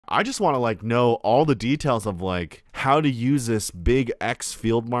I just want to like know all the details of like how to use this big X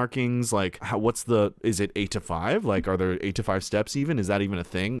field markings. Like is it 8 to 5? Like, are there 8 to 5 steps even? Is that even a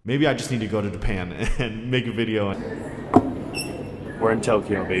thing? Maybe I just need to go to Japan and make a video. We're in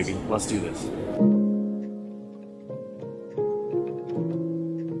Tokyo, baby. Let's do this.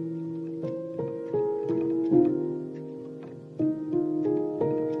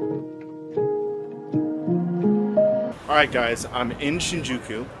 Alright guys, I'm in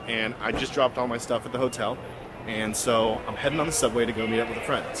Shinjuku and I just dropped all my stuff at the hotel, and so I'm heading on the subway to go meet up with a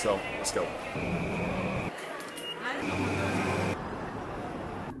friend, so let's go.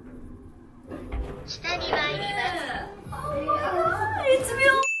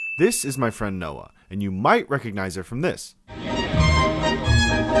 This is my friend Noah, and you might recognize her from this.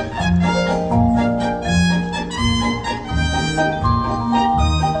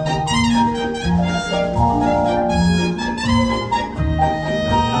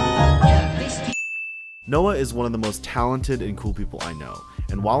 Noah is one of the most talented and cool people I know,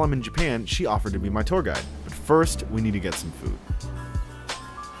 and while I'm in Japan, she offered to be my tour guide. But first, we need to get some food.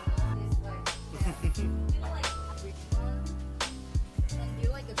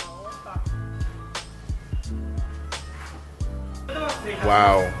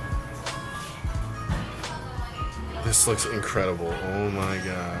 Wow. This looks incredible. Oh my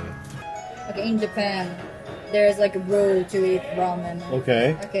god. Okay, in Japan, there's like a rule to eat ramen.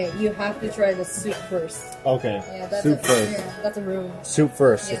 Okay. Okay, you have to try the soup first. Okay. Yeah, that's soup first. Yeah, that's a rule. Soup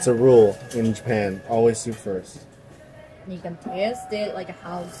first. Yeah. It's a rule in Japan. Always soup first. You can taste it like a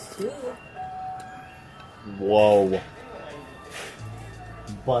house soup. Whoa.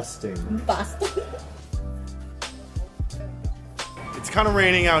 Busting. Busting. It's kind of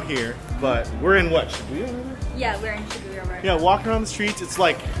raining out here, but we're in what? Shibuya? Yeah, we're in Shibuya right Yeah, walking around the streets, it's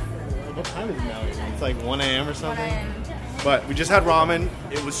like, what time is it now? It's like 1 a.m. or something. 1 a.m. But we just had ramen.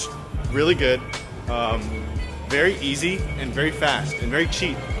 It was really good. Very easy and very fast and very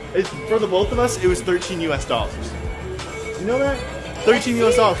cheap. For the both of us, it was $13 US. You know that? $13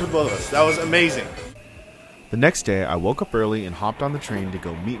 US for both of us. That was amazing. The next day, I woke up early and hopped on the train to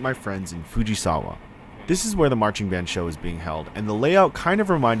go meet my friends in Fujisawa. This is where the marching band show is being held, and the layout kind of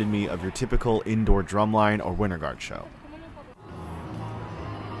reminded me of your typical indoor drumline or winter guard show.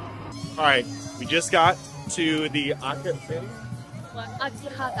 Alright, we just got to the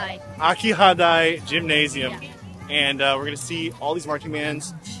Akihadai Gymnasium, and we're going to see all these marching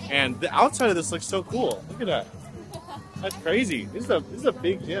bands, and the outside of this looks so cool. Look at that. That's crazy. This is a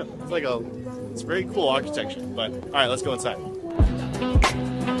big gym. It's very cool architecture, but alright, let's go inside.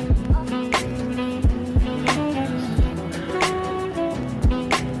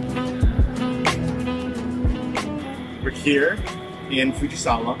 We're here in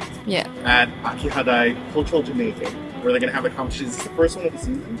Fujisawa at Akihadai Cultural Gymnasium, where they're going to have a competition. Is this the first one of the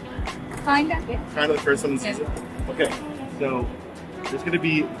season? Kind of, yeah. Kind of the first one of the season? Okay, so there's going to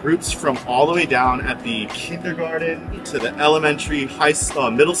be groups from all the way down at the kindergarten to the elementary,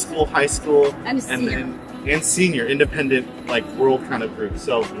 middle school, high school, and senior independent, like world kind of groups.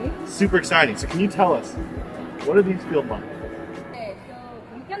 So super exciting. So can you tell us, what do these feel like? Okay, so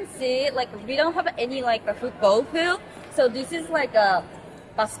you can see, like, we don't have any like a football field. So this is like a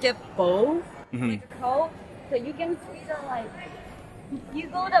basketball court. So you can see the like, if you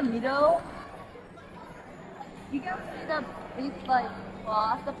go the middle, you can see the big like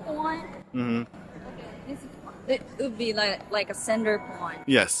last point. Okay, it would be like a center point.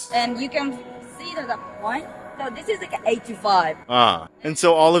 Yes. And you can see the point. So this is like 85. Ah, and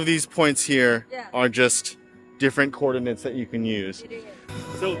so all of these points here are just different coordinates that you can use.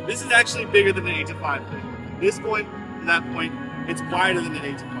 So this is actually bigger than an 8 to 5 thing. This point to that point, it's wider than an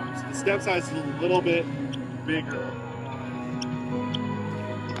 8 to 5. So the step size is a little bit bigger.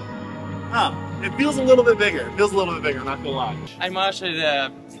 It feels a little bit bigger. It feels a little bit bigger, I'm not gonna lie. I marched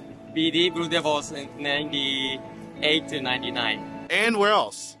the BD Blue Devils in 98 to 99. And where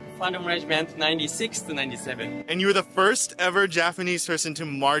else? Funliner Regiment 96 to 97. And you were the first ever Japanese person to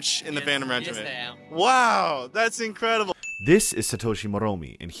march in the Phantom Regiment. Yes, I am. Wow, that's incredible. This is Satoshi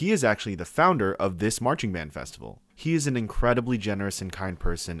Moromi, and he is actually the founder of this marching band festival. He is an incredibly generous and kind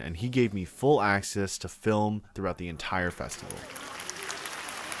person, and he gave me full access to film throughout the entire festival.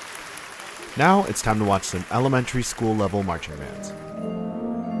 Now it's time to watch some elementary school level marching bands.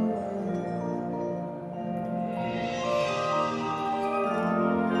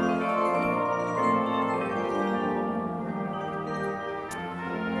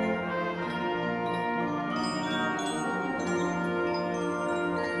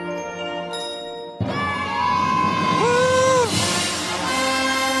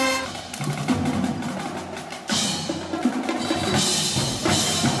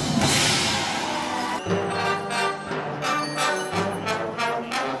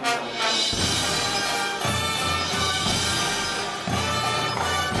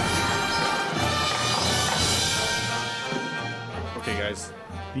 guys,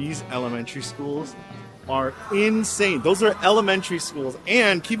 these elementary schools are insane. Those are elementary schools,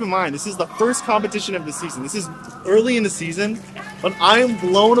 and keep in mind, this is the first competition of the season. This is early in the season, but I am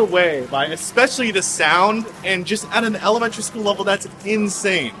blown away by especially the sound, and just at an elementary school level, that's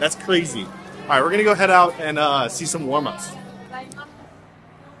insane. That's crazy. All right, we're gonna go head out and see some warm-ups.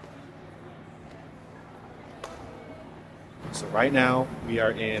 So right now, we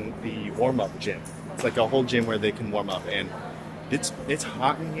are in the warm-up gym. It's like a whole gym where they can warm up, and it's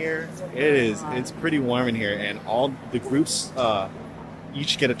hot in here. It's pretty warm in here, and all the groups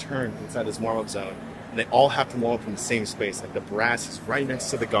each get a turn inside this warm-up zone, and they all have to warm up in the same space. Like the brass is right next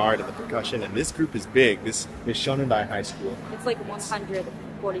to the guard and the percussion, and this group is big. This is Shonandai High School. It's like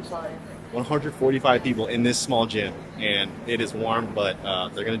 145. 145 people in this small gym, and it is warm, but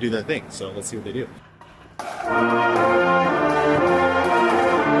they're gonna do their thing. So let's see what they do.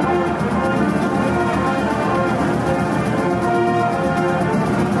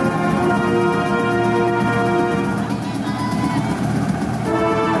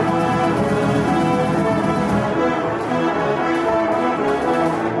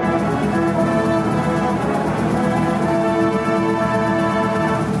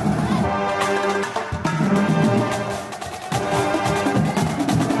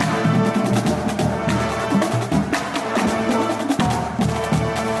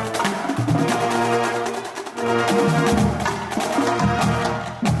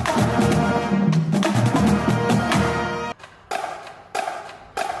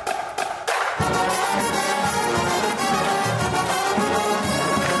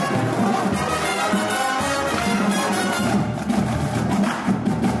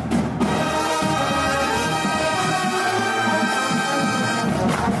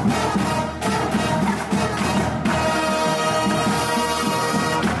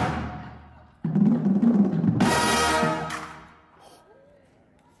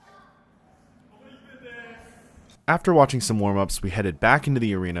 After watching some warm-ups, we headed back into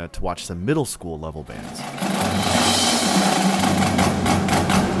the arena to watch some middle school level bands.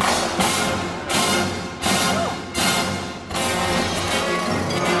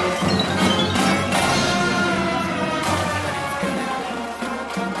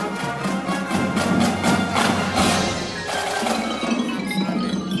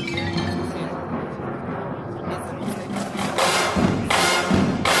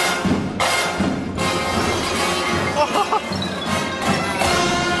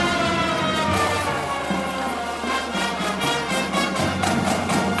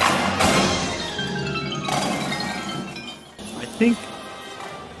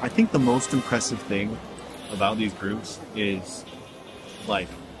 I think the most impressive thing about these groups is, like,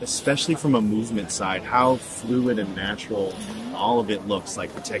 especially from a movement side, how fluid and natural all of it looks.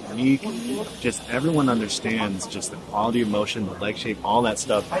 Like the technique, just everyone understands just the quality of motion, the leg shape, all that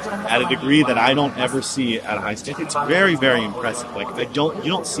stuff at a degree that I don't ever see at a high school. It's very, very impressive. Like you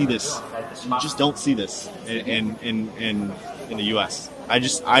don't see this, you just don't see this in the U.S.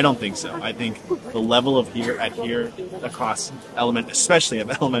 I don't think so. I think the level of here across especially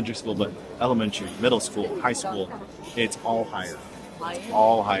at elementary school, but elementary, middle school, high school, it's all higher. It's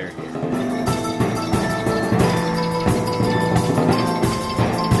all higher here.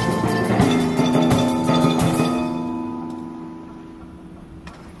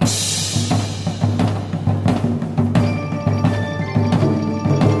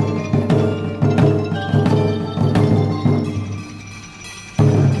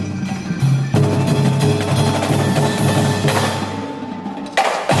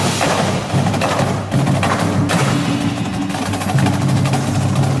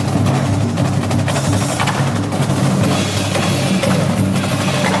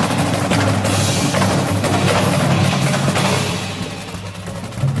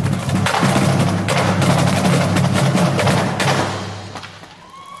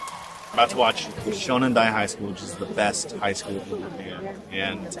 About to watch Shonandai High School, which is the best high school in Japan,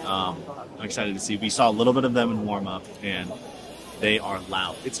 and I'm excited to see. We saw a little bit of them in warm up, and they are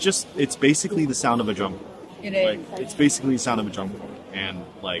loud. It's basically the sound of a drum corps. It is. Like, it's basically the sound of a drum corps, and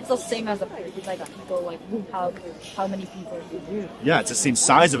like it's the same as a people like how many people do. Yeah, it's the same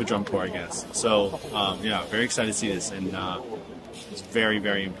size of a drum corps, I guess. So yeah, very excited to see this, and it's very,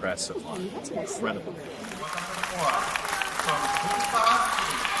 very impressed so far. It's incredible.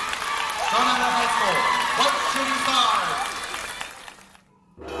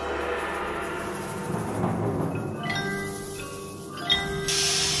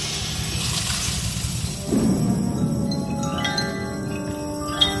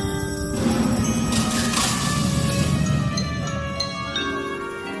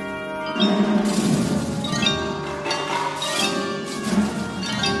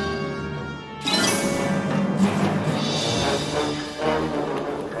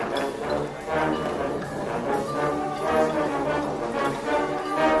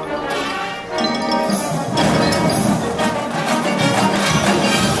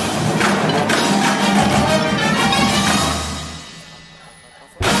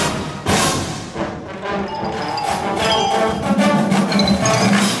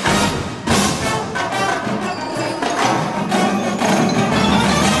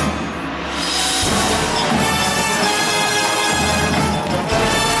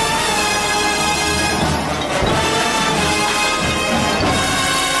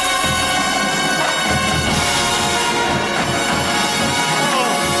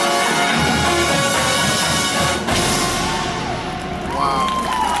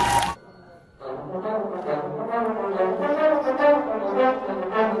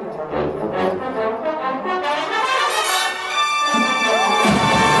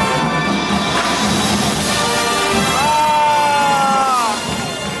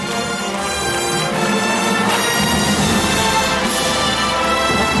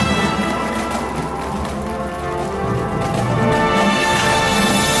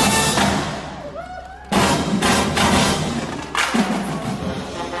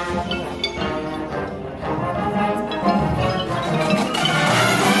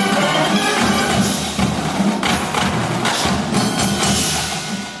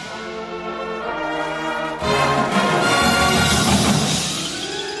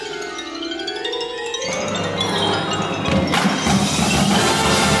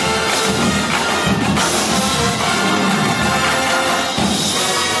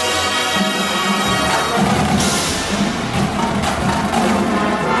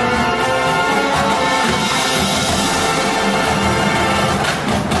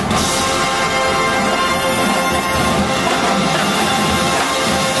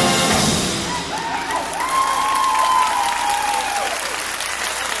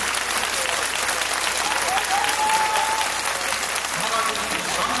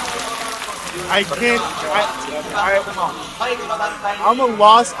 I can't. I'm a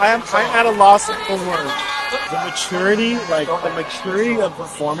loss. I'm at a loss for words. The maturity, like the maturity of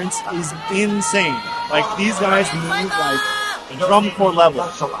performance, is insane. Like these guys move like drum corps level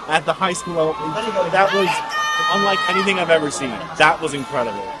at the high school level. That was unlike anything I've ever seen. That was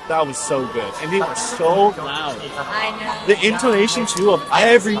incredible. That was so good, and they were so loud. I know. The intonation too of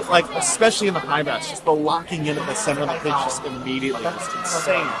every, like especially in the high bass, just the locking in at the center of the pitch just immediately was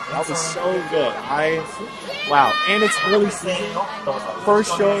insane. That was so good. Wow, and it's early season,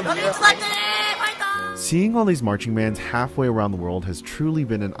 first show of the year. Seeing all these marching bands halfway around the world has truly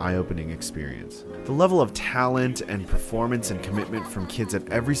been an eye-opening experience. The level of talent and performance and commitment from kids at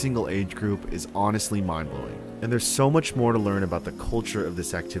every single age group is honestly mind-blowing. And there's so much more to learn about the culture of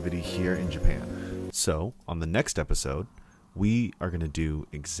this activity here in Japan. So, on the next episode, we are going to do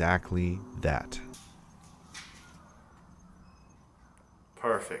exactly that.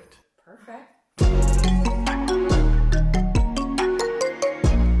 Perfect. Perfect.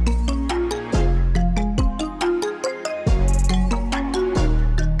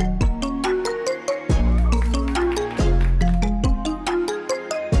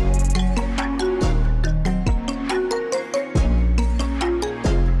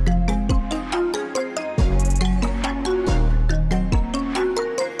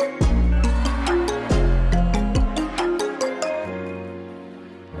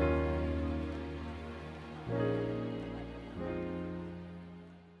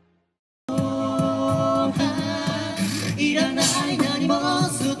いらない何も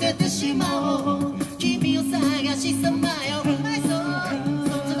捨ててしまおう君を探しさまよ